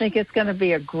 too. I think it's going to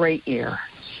be a great year.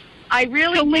 I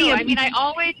really So, do. Leah, I mean, I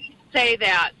always say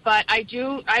that, but I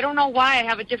don't know why I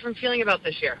have a different feeling about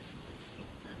this year.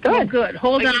 Good. Well, good.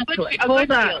 Hold Like on a to good, it. a Hold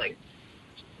good on. feeling.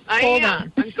 I Hold am.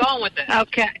 on. I'm going with it.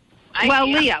 Okay.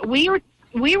 Leah,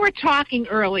 we were talking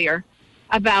earlier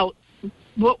about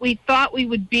what we thought we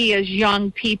would be as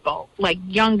young people, like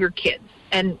younger kids,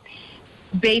 and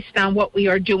based on what we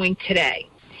are doing today.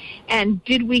 And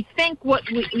did we think what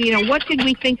did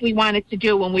we think we wanted to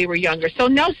do when we were younger? So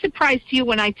no surprise to you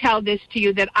when I tell this to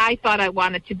you that I thought I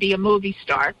wanted to be a movie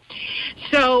star.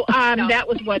 So that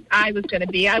was what I was going to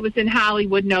be. I was in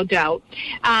Hollywood, no doubt.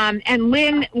 And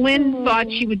Lynn thought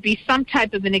she would be some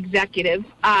type of an executive.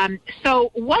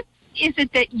 So what is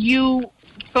it that you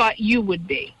thought you would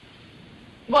be?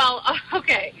 Well,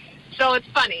 okay. So it's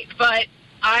funny, but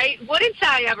I wouldn't say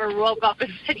I ever woke up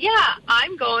and said, yeah,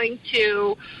 I'm going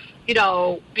to,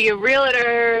 be a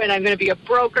realtor and I'm going to be a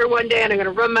broker one day and I'm going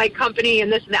to run my company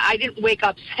and this and that. I didn't wake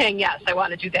up saying, yes, I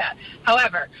want to do that.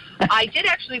 However, I did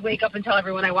actually wake up and tell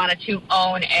everyone I wanted to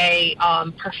own a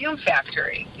perfume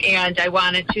factory and I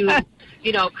wanted to,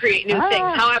 create new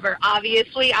things. However,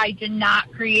 obviously I did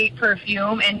not create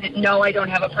perfume and no, I don't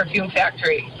have a perfume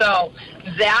factory. So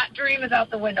that dream is out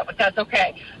the window, but that's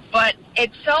okay. But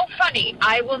it's so funny.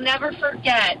 I will never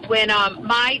forget when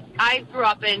I grew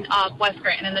up in West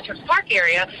Granton in the Trips Park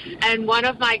area, and one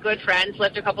of my good friends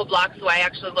lived a couple blocks away.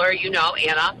 Actually, Laurie,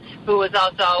 Anna, who was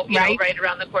also right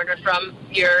around the corner from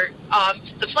your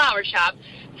the flower shop.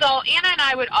 So Anna and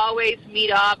I would always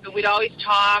meet up, and we'd always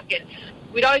talk, and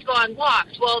we'd always go on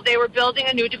walks. Well, they were building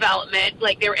a new development,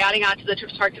 like they were adding on to the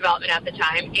Trips Park development at the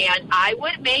time, and I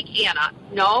would make Anna,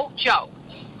 no joke,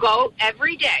 go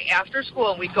every day after school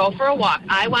and we'd go for a walk.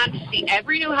 I wanted to see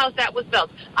every new house that was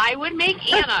built. I would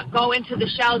make Anna go into the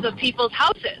shells of people's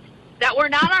houses that were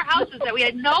not our houses, that we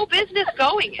had no business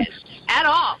going in at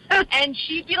all. And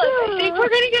she'd be like, I think we're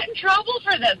going to get in trouble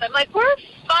for this. I'm like, we're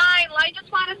fine. I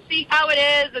just want to see how it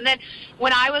is. And then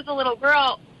when I was a little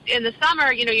girl in the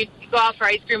summer, you'd go out for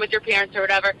ice cream with your parents or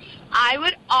whatever, I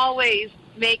would always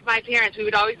make my parents, we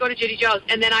would always go to Judy Joe's,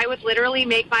 and then I would literally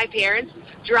make my parents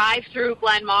drive through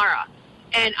Glenmara.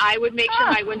 And I would make sure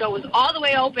my window was all the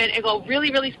way open and go really,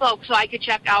 really slow so I could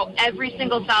check out every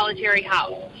single solitary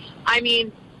house. I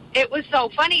mean, it was so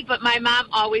funny, but my mom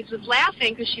always was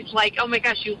laughing because she's like, oh, my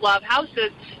gosh, you love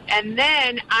houses. And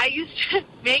then I used to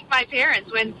make my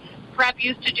parents, when Prep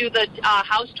used to do the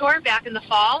house tour back in the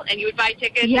fall, and you would buy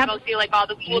tickets to go see, all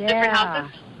the cool different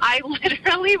houses. I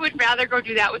literally would rather go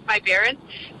do that with my parents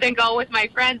than go with my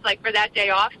friends, for that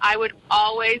day off. I would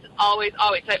always. So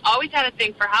I always had a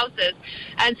thing for houses.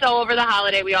 And so over the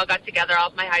holiday, we all got together, all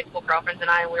of my high school girlfriends and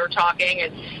I, and we were talking.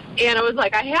 And Anna was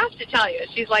like, I have to tell you.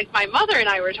 She's like, my mother and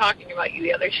I were talking about you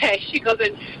the other day. She goes,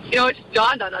 and, it just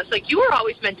dawned on us, you were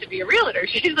always meant to be a realtor.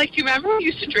 She's like, do you remember when you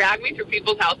used to drag me through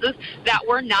people's houses that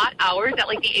were not ours at,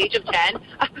 the age of 10?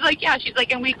 I was like, yeah. She's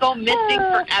like, and we'd go missing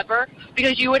forever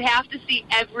because you would have to see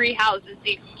every house and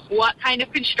see what kind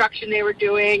of construction they were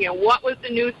doing and what was the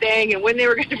new thing and when they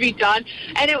were going to be done.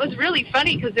 And it was really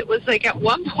funny because it was at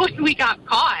one point we got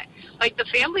caught. The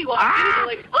family walked in and they're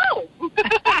like, oh.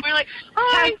 We're like,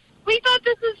 hi, we thought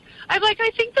this is, I'm like, I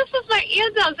think this is my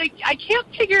aunt's house. I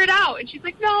can't figure it out. And she's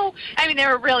like, no. I mean, they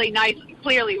were really nice.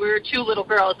 Clearly, we were 2 little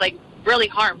girls, really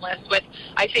harmless with,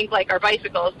 I think, our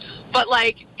bicycles. But,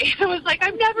 it was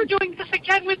I'm never doing this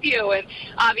again with you. And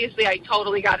obviously, I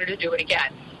totally got her to do it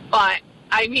again. But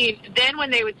I mean, then when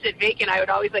they would sit vacant, I would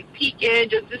always like peek in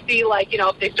just to see, like, you know,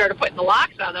 if they started putting the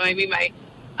locks on them. I mean,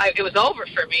 it was over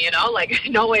for me, you know, like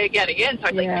no way of getting in. So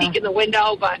I'd like peek in the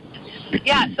window. But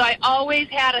yeah, so I always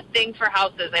had a thing for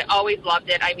houses. I always loved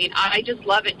it. I mean, I just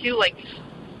love it too. Like,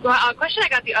 a question I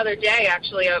got the other day,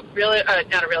 actually, not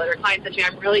a realtor, client said to me,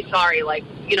 I'm really sorry. Like,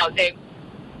 you know, they're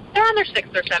on their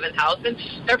 6th or 7th house, and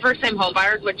they're first-time home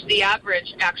buyers, which the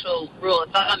average actual rule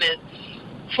of thumb is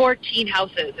 14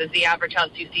 houses is the average house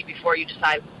you see before you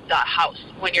decide the house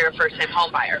when you're a first-time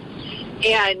home buyer.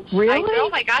 And really? I said, oh,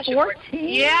 my gosh. 14?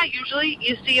 Yeah, usually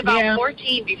you see about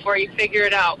 14 before you figure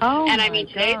it out. Oh, and, I mean,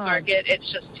 today's market,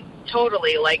 it's just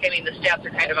totally, like, I mean, the stats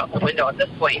are kind of out the window at this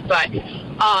point. But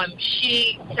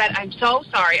she said, I'm so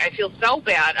sorry. I feel so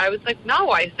bad. I was like,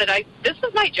 no. I said, this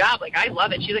is my job. Like, I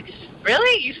love it. She's like,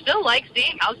 really? You still like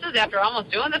seeing houses after almost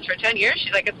doing this for 10 years?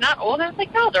 She's like, it's not old. I was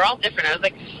like, no, they're all different. I was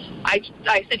like,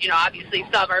 I said, you know, obviously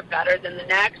some are better than the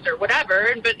next or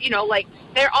whatever. But, you know, like,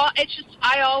 they're all, it's just,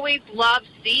 I always love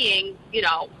seeing, you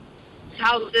know,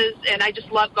 houses, and I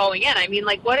just love going in. I mean,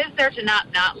 like, what is there to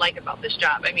not like about this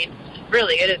job? I mean,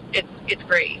 really, it's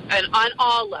great. And on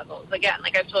all levels. Again,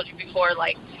 like I've told you before,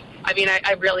 like, I mean,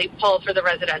 I really pull for the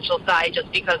residential side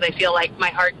just because I feel like my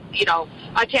heart, you know,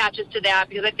 attaches to that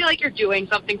because I feel like you're doing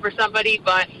something for somebody.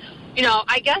 But, you know,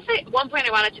 I guess at one point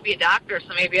I wanted to be a doctor,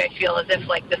 so maybe I feel as if,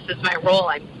 like, this is my role.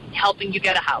 I'm helping you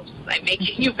get a house. I'm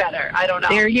making you better. I don't know.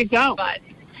 There you go. But,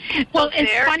 well, so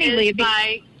it's funny, Leah.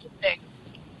 My thing.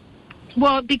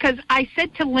 Well, because I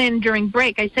said to Lynn during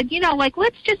break, I said, you know, like,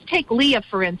 let's just take Leah,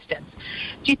 for instance.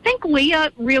 Do you think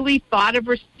Leah really thought of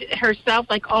herself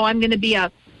like, oh, I'm going to be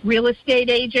a real estate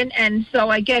agent? And so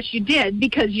I guess you did,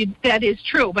 because that is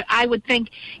true. But I would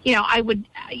think, you know,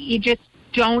 you just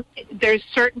don't, there's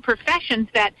certain professions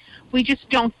that we just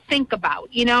don't think about,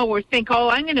 you know, or think,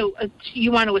 oh,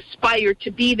 you want to aspire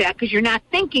to be that, because you're not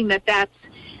thinking that that's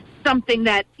something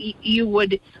that you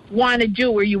would want to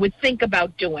do or you would think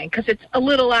about doing, because it's a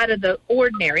little out of the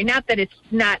ordinary. Not that it's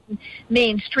not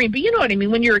mainstream, but you know what I mean.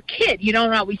 When you're a kid, you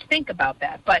don't always think about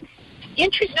that. But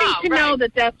interesting to know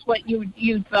that that's what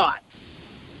you thought.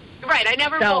 Right. I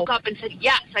never woke up and said,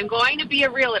 yes, I'm going to be a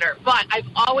realtor. But I've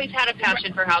always had a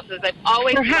passion for houses. I've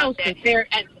always loved it.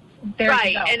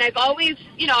 Right. And I've always,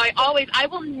 you know, I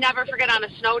will never forget on a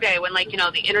snow day when, like, you know,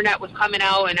 the internet was coming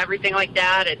out and everything like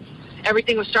that, and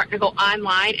everything was starting to go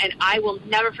online, and I will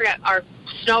never forget our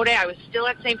snow day. I was still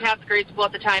at St. Pat's grade school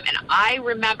at the time, and I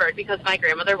remembered, because my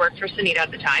grandmother worked for Sunita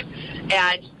at the time,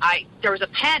 and there was a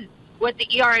pen with the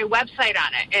ERA website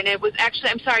on it, and it was actually,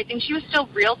 I'm sorry, I think she was still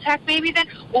Realtech maybe then,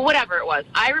 well, whatever it was.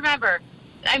 I remember,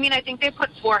 I mean, I think they put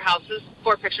 4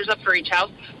 pictures up for each house,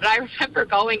 but I remember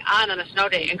going on a snow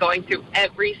day and going through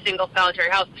every single solitary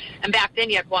house. And back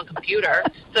then you had one computer,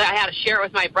 so I had to share it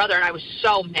with my brother, and I was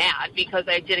so mad because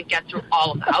I didn't get through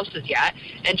all of the houses yet.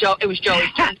 And it was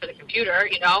Joey's turn for the computer,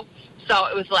 you know? So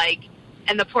it was like,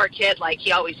 and the poor kid, like,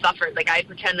 he always suffered. Like, I'd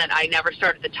pretend that I never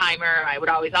started the timer. I would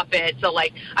always up it. So,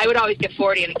 like, I would always get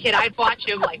 40, and a kid, I'd watch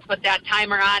him, like, put that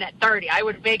timer on at 30. I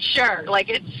would make sure, like,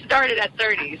 it started at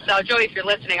 30. So, Joey, if you're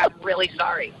listening, I'm really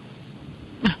sorry.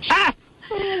 Oh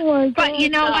my God. But you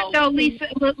know what, though,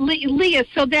 Leah,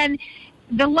 so then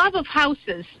the love of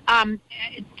houses,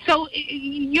 so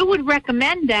you would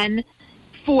recommend then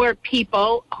for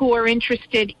people who are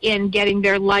interested in getting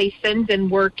their license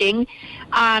and working,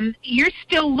 you're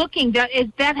still looking,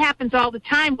 that happens all the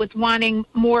time with wanting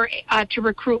more, to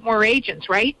recruit more agents,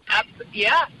 right?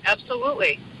 Yeah,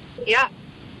 absolutely. Yeah.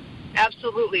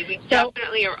 Absolutely. We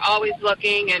definitely are always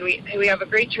looking, and we have a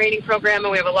great training program,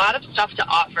 and we have a lot of stuff to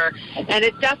offer. And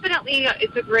it's definitely,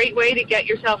 it's a great way to get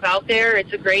yourself out there.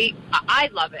 I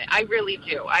love it. I really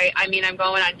do. I mean, I'm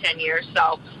going on 10 years,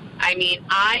 so, I mean,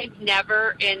 I've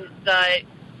never, in the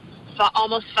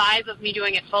almost 5 of me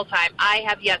doing it full-time, I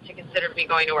have yet to consider me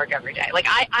going to work every day. Like,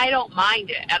 I don't mind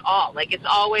it at all. Like, it's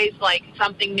always, like,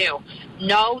 something new.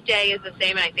 No day is the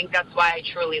same, and I think that's why I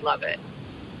truly love it,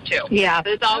 too. Yeah.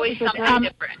 There's always something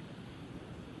different.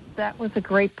 That was a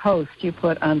great post you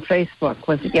put on Facebook.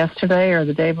 Was it yesterday or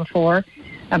the day before?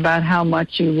 About how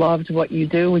much you loved what you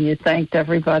do, and you thanked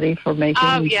everybody for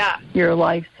making your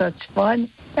life such fun.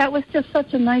 That was just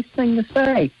such a nice thing to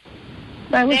say.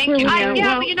 That was really nice.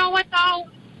 But you know what, though?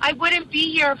 I wouldn't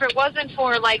be here if it wasn't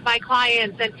for, like, my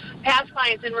clients and past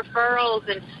clients and referrals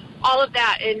and all of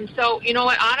that. And so, you know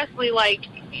what, honestly, like,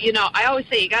 you know, I always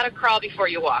say you got to crawl before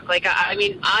you walk. Like, I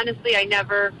mean, honestly, you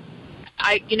never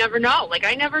know. Like,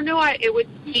 I never knew it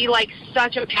would be, like,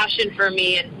 such a passion for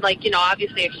me, and, like, you know,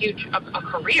 obviously a huge a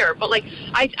career. But, like,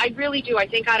 I really do. I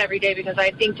thank God every day, because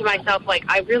I think to myself, like,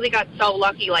 I really got so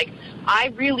lucky. Like,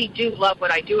 I really do love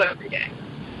what I do every day.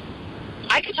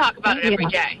 I could talk about it every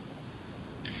day.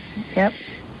 Yep.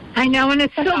 I know, and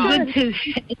it's so good to.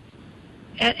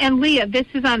 And Leah, this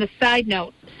is on a side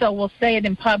note, so we'll say it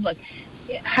in public.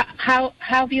 How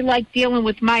have you liked dealing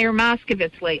with Meyer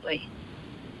Moskowitz lately?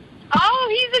 Oh,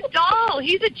 he's a doll.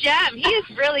 He's a gem. He has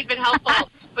really been helpful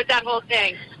with that whole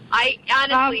thing.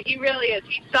 Honestly, he really is.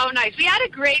 He's so nice. We had a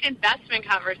great investment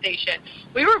conversation.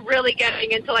 We were really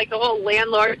getting into like the whole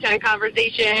landlord-tenant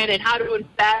conversation and how to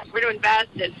invest, where to invest.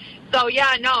 And so,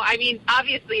 yeah, no, I mean,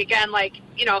 obviously, again, like,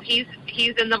 you know, he's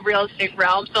in the real estate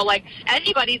realm. So, like,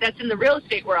 anybody that's in the real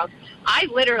estate world, I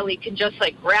literally can just,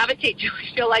 like, gravitate to.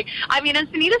 I feel like, I mean, and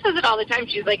Sunita says it all the time.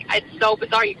 She's like, it's so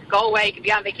bizarre. You can go away, you can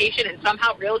be on vacation, and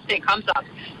somehow real estate comes up,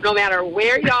 no matter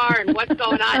where you are and what's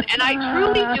going on. And I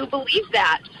truly do believe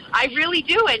that. I really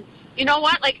do. And you know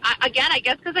what? Like, I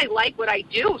guess because I like what I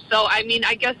do. So, I mean,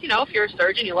 I guess, you know, if you're a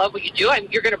surgeon, you love what you do,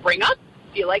 you're going to bring up,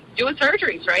 you like doing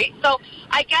surgeries, right? So,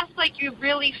 I guess, like, you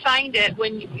really find it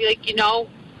when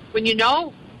when you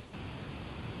know.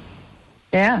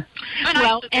 Yeah.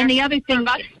 And the other thing,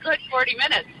 about a good 40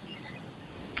 minutes.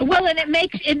 Well, and it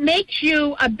makes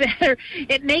you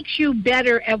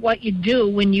better at what you do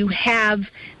when you have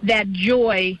that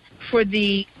joy for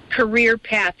the career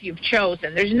path you've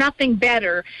chosen. There's nothing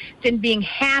better than being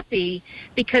happy,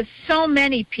 because so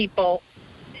many people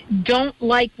don't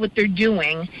like what they're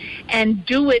doing and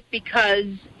do it because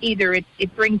either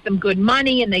it brings them good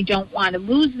money and they don't want to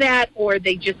lose that, or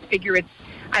they just figure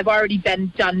I've already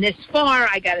been done this far,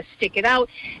 I got to stick it out.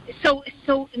 So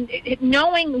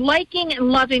knowing, liking and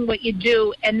loving what you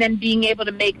do, and then being able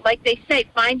to make, like they say,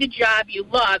 find a job you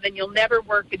love and you'll never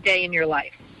work a day in your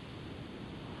life.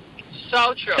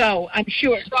 So true. So I'm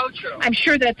sure. So true. I'm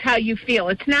sure that's how you feel.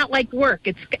 It's not like work.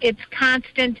 It's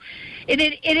constant.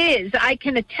 It is. I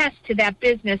can attest to that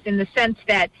business in the sense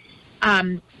that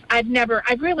I've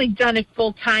really done it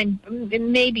full time,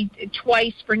 maybe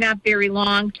twice for not very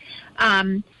long.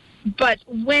 But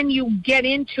when you get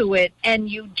into it and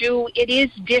you do, it is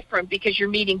different because you're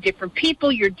meeting different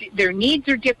people. Their needs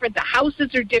are different. The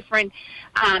houses are different.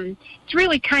 It's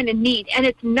really kind of neat, and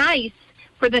it's nice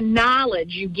for the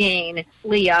knowledge you gain,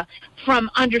 Leah, from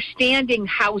understanding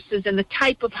houses and the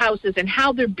type of houses and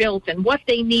how they're built and what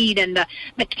they need and the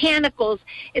mechanicals.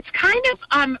 It's kind of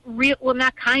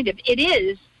it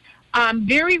is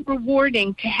very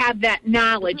rewarding to have that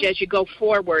knowledge as you go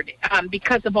forward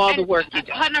because of all the work you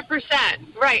do.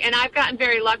 100%. Right. And I've gotten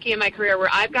very lucky in my career where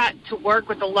I've got to work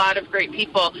with a lot of great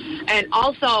people. And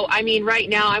also, I mean, right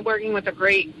now I'm working with a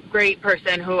great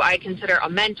person who I consider a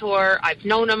mentor. I've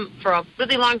known him for a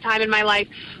really long time in my life,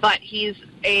 but he's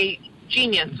a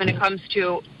genius when it comes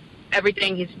to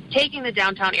everything. He's taking the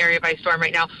downtown area by storm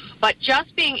right now. But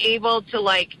just being able to,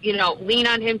 like, you know, lean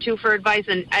on him, too, for advice.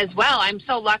 And as well, I'm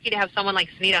so lucky to have someone like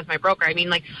Sunita as my broker. I mean,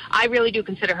 like, I really do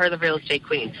consider her the real estate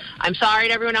queen. I'm sorry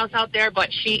to everyone else out there,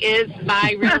 but she is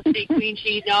my real estate queen.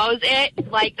 She knows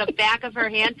it like the back of her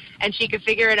hand, and she can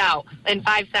figure it out in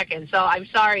 5 seconds. So I'm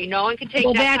sorry. No one can take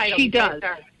that title. She does.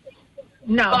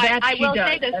 No, but I will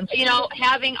say this, you know,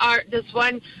 having this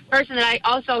one person that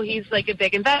he's like a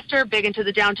big investor, big into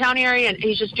the downtown area, and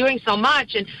he's just doing so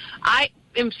much. And I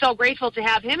am so grateful to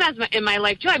have him in my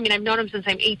life, too. I mean, I've known him since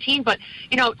I'm 18, but,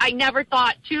 you know, I never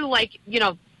thought, too, like, you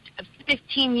know,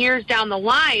 15 years down the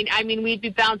line, I mean, we'd be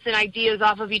bouncing ideas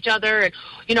off of each other and,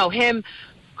 you know, him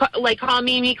like calling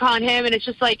me calling him, and it's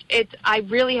just like, I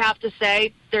really have to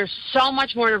say there's so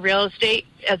much more to real estate,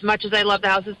 as much as I love the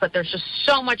houses, but there's just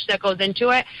so much that goes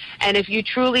into it, and if you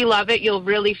truly love it, you'll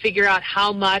really figure out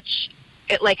how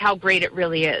great it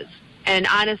really is. And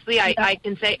honestly, I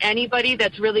can say anybody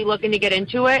that's really looking to get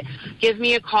into it, give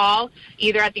me a call,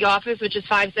 either at the office, which is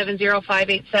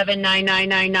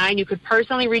 570-587-9999. You could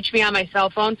personally reach me on my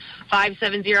cell phone,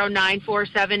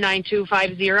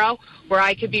 570-947-9250, where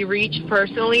I could be reached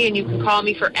personally, and you can call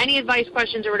me for any advice,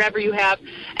 questions, or whatever you have.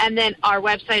 And then our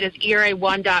website is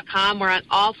era1.com. We're on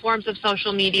all forms of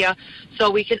social media, so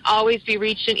we can always be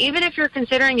reached. And even if you're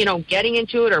considering, you know, getting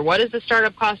into it, or what is the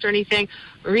startup cost or anything,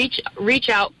 reach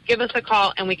out, give us a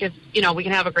call, and we can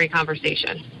have a great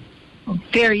conversation.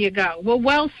 There you go.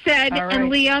 Well said. Right. And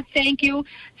Leah, thank you.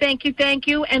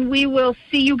 And we will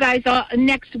see you guys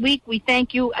next week. We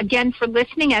thank you again for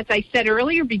listening. As I said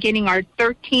earlier, beginning our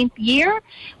 13th year.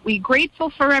 We're grateful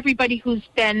for everybody who's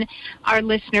been our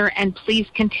listener, and please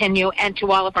continue, and to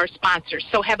all of our sponsors.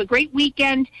 So have a great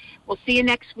weekend. We'll see you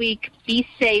next week. Be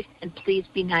safe, and please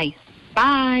be nice.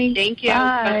 Bye. Thank you.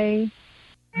 Bye.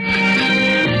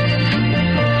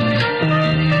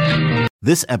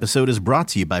 This episode is brought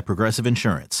to you by Progressive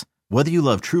Insurance. Whether you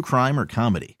love true crime or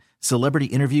comedy, celebrity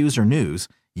interviews or news,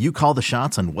 you call the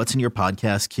shots on what's in your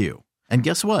podcast queue. And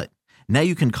guess what? Now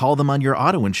you can call them on your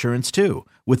auto insurance too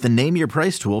with the Name Your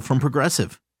Price tool from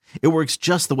Progressive. It works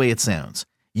just the way it sounds.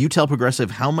 You tell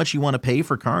Progressive how much you want to pay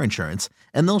for car insurance,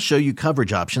 and they'll show you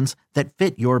coverage options that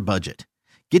fit your budget.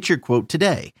 Get your quote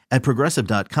today at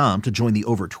Progressive.com to join the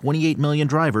over 28 million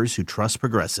drivers who trust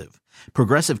Progressive.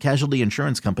 Progressive Casualty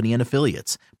Insurance Company and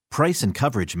Affiliates. Price and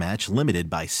coverage match limited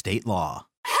by state law.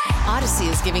 Odyssey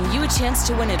is giving you a chance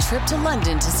to win a trip to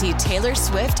London to see Taylor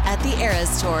Swift at the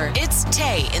Eras Tour. It's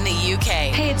Tay in the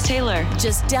UK. Hey, it's Taylor.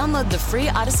 Just download the free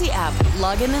Odyssey app,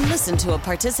 log in and listen to a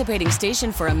participating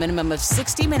station for a minimum of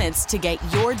 60 minutes to get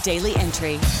your daily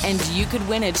entry. And you could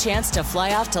win a chance to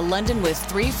fly off to London with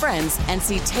 3 friends and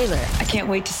see Taylor. I can't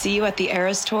wait to see you at the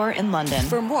Eras Tour in London.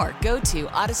 For more, go to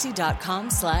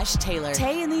odyssey.com/Taylor.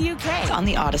 Tay in the UK. It's on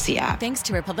the Odyssey app. Thanks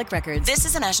to Republic Records. This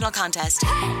is a national contest.